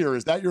together here.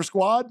 Is that your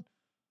squad?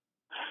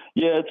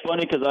 Yeah, it's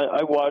funny because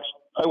I watched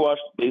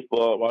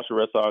baseball, I watched the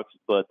Red Sox,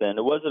 but then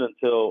it wasn't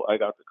until I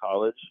got to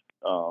college,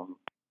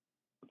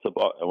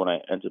 when I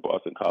entered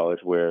Boston College,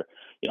 where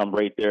I'm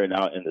right there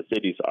now in the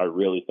city, so I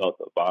really felt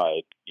the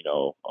vibe. I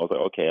was like,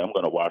 okay, I'm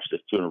going to watch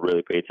this too and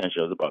really pay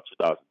attention. It was about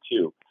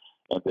 2002,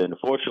 and then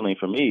fortunately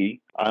for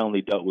me, I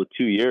only dealt with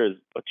a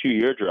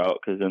 2-year drought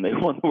because then they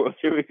won the World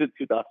Series in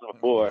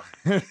 2004.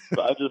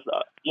 So I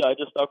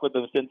just stuck with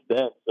them since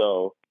then.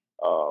 So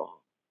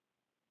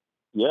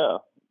yeah,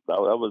 that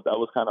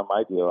was kind of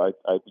my deal.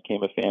 I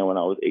became a fan when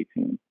I was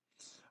 18.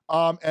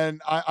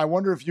 And I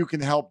wonder if you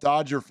can help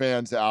Dodger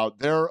fans out.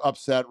 They're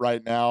upset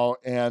right now,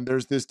 and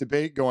there's this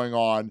debate going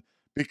on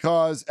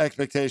because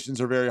expectations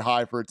are very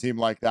high for a team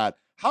like that.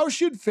 How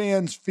should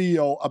fans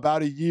feel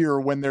about a year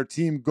when their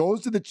team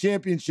goes to the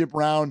championship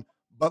round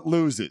but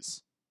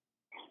loses?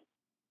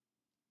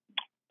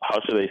 How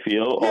should they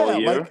feel all Yeah,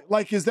 year?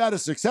 like is that a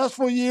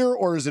successful year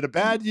or is it a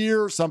bad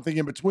year? Something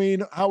in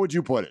between? How would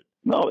you put it?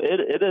 No,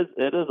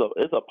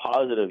 it's a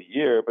positive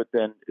year, but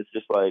then it's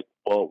just like,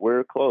 well,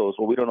 we're close.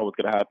 Well, we don't know what's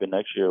going to happen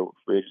next year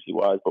free agency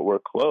wise, but we're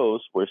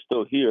close. We're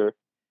still here.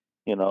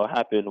 You know, it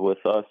happened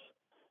with us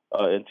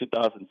in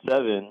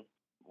 2007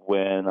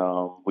 when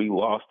we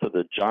lost to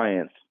the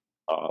Giants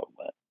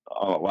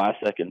on a last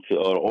second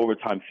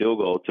overtime field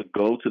goal to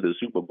go to the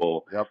Super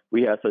Bowl. Yep.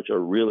 We had such a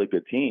really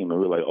good team, and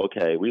we're like,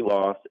 okay, we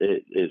lost.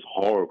 It is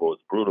horrible.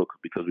 It's brutal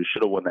because we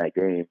should have won that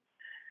game.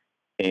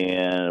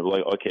 And we're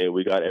like, okay,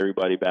 we got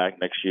everybody back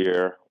next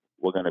year.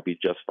 We're going to be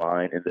just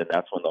fine. And then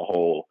that's when the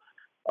whole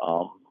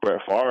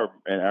Brett Favre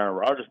and Aaron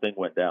Rodgers thing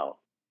went down.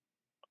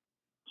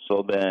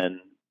 So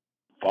then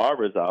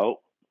Favre is out.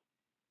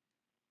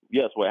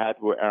 Yes, we're happy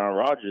with Aaron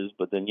Rodgers,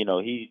 but then, you know,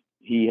 he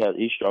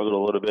struggled a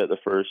little bit the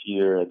first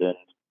year and then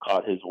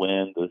caught his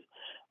win the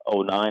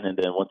 2009 and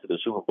then went to the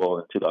Super Bowl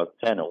in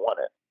 2010 and won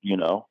it, you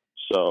know.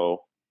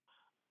 So,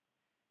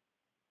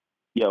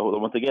 yeah, well,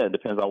 once again, it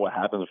depends on what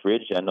happens with free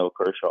agency. I know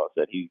Kershaw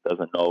said he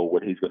doesn't know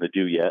what he's going to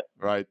do yet.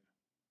 Right.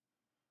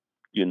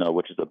 You know,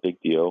 which is a big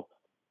deal.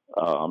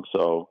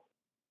 So,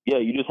 yeah,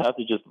 you just have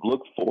to just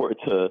look forward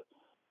to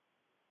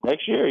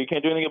next year. You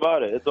can't do anything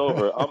about it. It's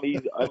over. I'm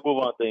easy. I move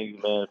on things,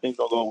 man. If things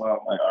don't go well,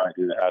 I'm like, all right,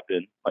 dude, it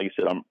happened. Like you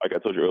said, like I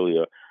told you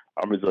earlier,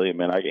 I'm resilient,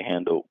 man. I can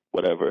handle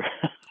whatever.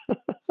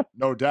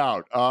 No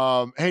doubt.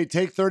 Hey,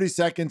 take 30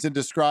 seconds and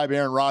describe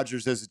Aaron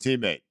Rodgers as a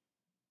teammate.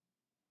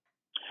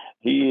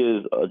 He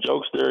is a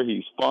jokester.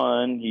 He's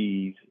fun.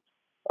 He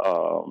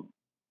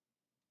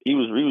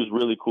was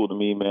really cool to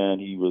me, man.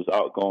 He was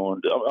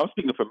outgoing. I'm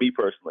speaking for me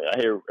personally. I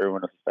hear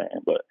everyone else is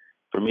saying, but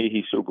for me,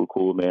 he's super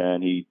cool,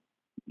 man. He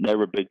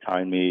never big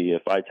time me.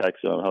 If I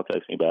text him, he'll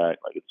text me back.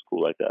 Like, it's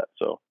cool like that.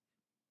 So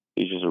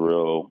he's just a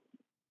real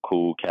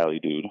cool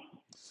Cali dude.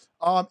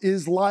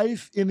 Is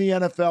life in the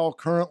NFL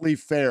currently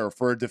fair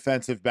for a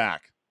defensive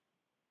back?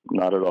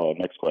 Not at all.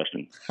 Next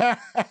question. Well,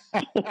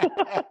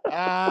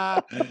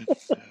 I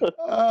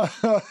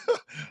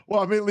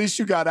mean, at least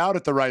you got out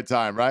at the right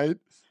time, right?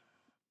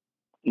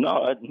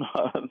 No,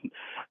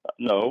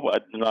 no, I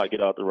did not get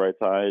out the right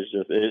time. It's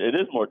just it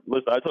is more.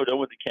 Listen, I told you I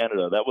went to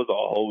Canada. That was a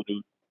whole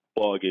new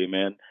ball game,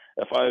 man.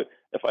 If I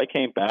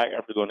came back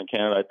after going to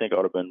Canada, I think I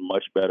would have been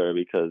much better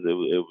because it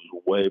was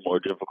way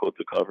more difficult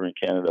to cover in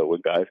Canada when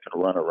guys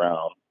can run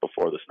around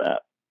before the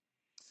snap.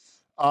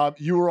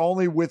 You were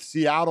only with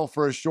Seattle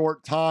for a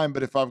short time,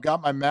 but if I've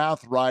got my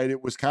math right,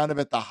 it was kind of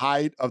at the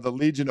height of the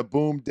Legion of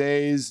Boom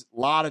days. A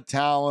lot of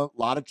talent,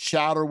 a lot of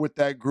chatter with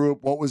that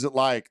group. What was it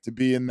like to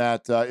be in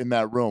that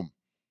room?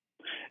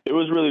 It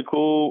was really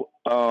cool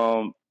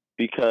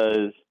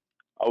because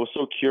I was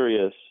so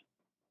curious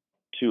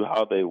to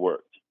how they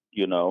worked.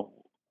 You know,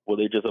 were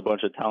they just a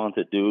bunch of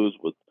talented dudes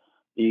with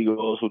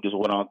egos who just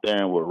went out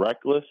there and were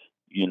reckless?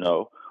 You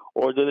know.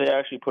 Or did they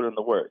actually put in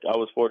the work? I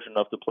was fortunate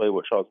enough to play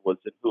with Charles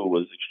Woodson, who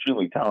was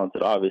extremely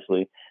talented,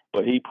 obviously,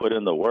 but he put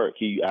in the work.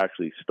 He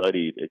actually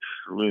studied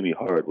extremely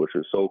hard, which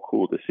was so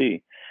cool to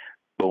see.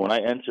 But when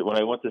I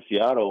went to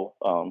Seattle,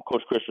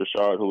 Coach Chris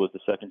Richard, who was the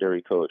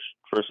secondary coach,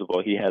 first of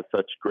all, he had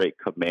such great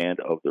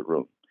command of the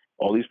room.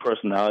 All these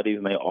personalities,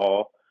 and they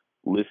all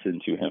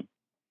listened to him.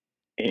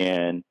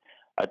 And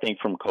I think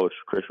from Coach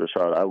Chris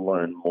Richard, I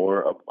learned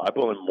more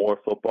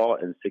football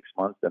in 6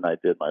 months than I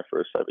did my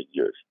first 7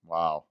 years.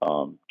 Wow.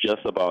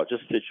 Just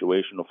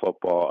situational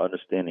football,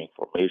 understanding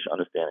formation,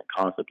 understanding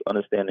concepts,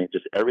 understanding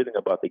just everything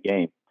about the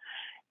game.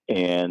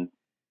 And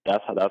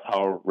that's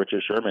how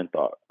Richard Sherman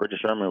thought. Richard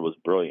Sherman was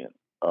brilliant.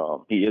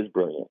 He is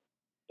brilliant.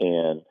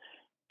 And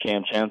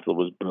Cam Chancellor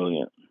was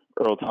brilliant.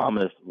 Earl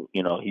Thomas,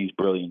 you know, he's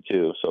brilliant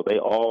too. So they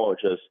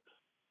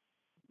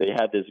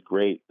had this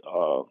great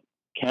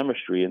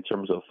chemistry in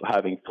terms of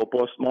having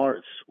football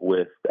smarts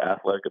with the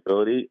athletic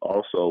ability,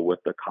 also with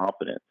the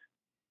confidence.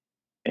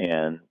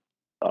 And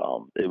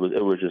it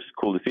was just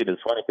cool to see.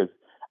 It's funny because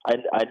I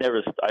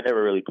never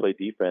really played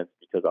defense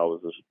because I was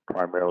just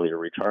primarily a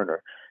returner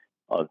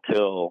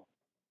until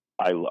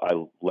I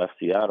left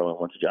Seattle and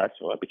went to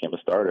Jacksonville. I became a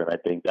starter, and I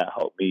think that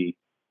helped me.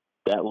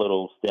 That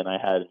little stint I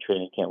had in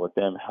training camp with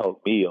them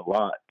helped me a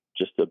lot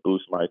just to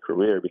boost my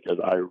career because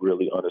I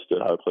really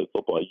understood how to play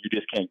football. You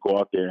just can't go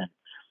out there and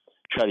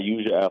try to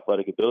use your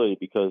athletic ability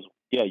because,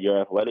 yeah,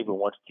 you're athletic, but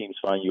once teams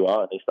find you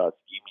out and they start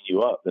scheming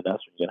you up, then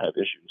that's when you're going to have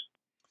issues.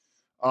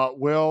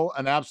 Will,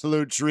 an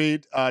absolute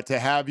treat to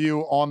have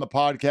you on the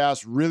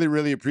podcast. Really,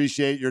 really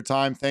appreciate your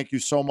time. Thank you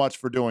so much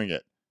for doing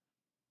it.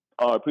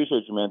 Oh, I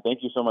appreciate you, man. Thank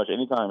you so much.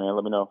 Anytime, man.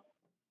 Let me know.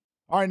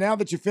 All right, now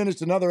that you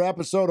finished another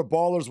episode of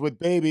Ballers with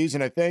Babies,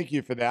 and I thank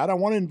you for that, I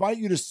want to invite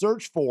you to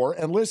search for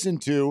and listen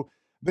to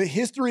the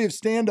History of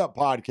Stand-Up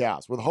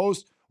podcast with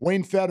host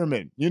Wayne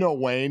Fetterman. You know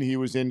Wayne. He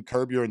was in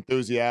Curb Your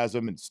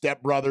Enthusiasm and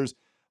Step Brothers.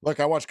 Look,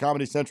 I watch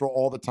Comedy Central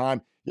all the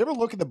time. You ever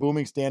look at the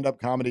booming stand-up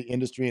comedy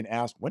industry and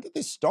ask, when did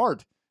this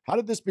start? How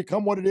did this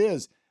become what it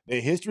is?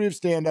 The history of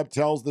stand-up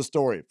tells the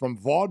story, from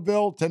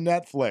vaudeville to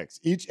Netflix.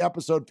 Each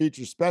episode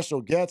features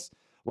special guests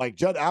like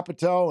Judd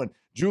Apatow and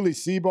Julie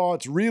Seabaugh.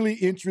 It's really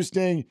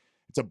interesting.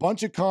 It's a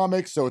bunch of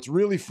comics, so it's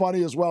really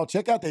funny as well.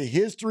 Check out the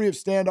History of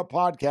Stand-Up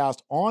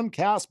podcast on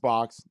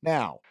CastBox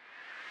now.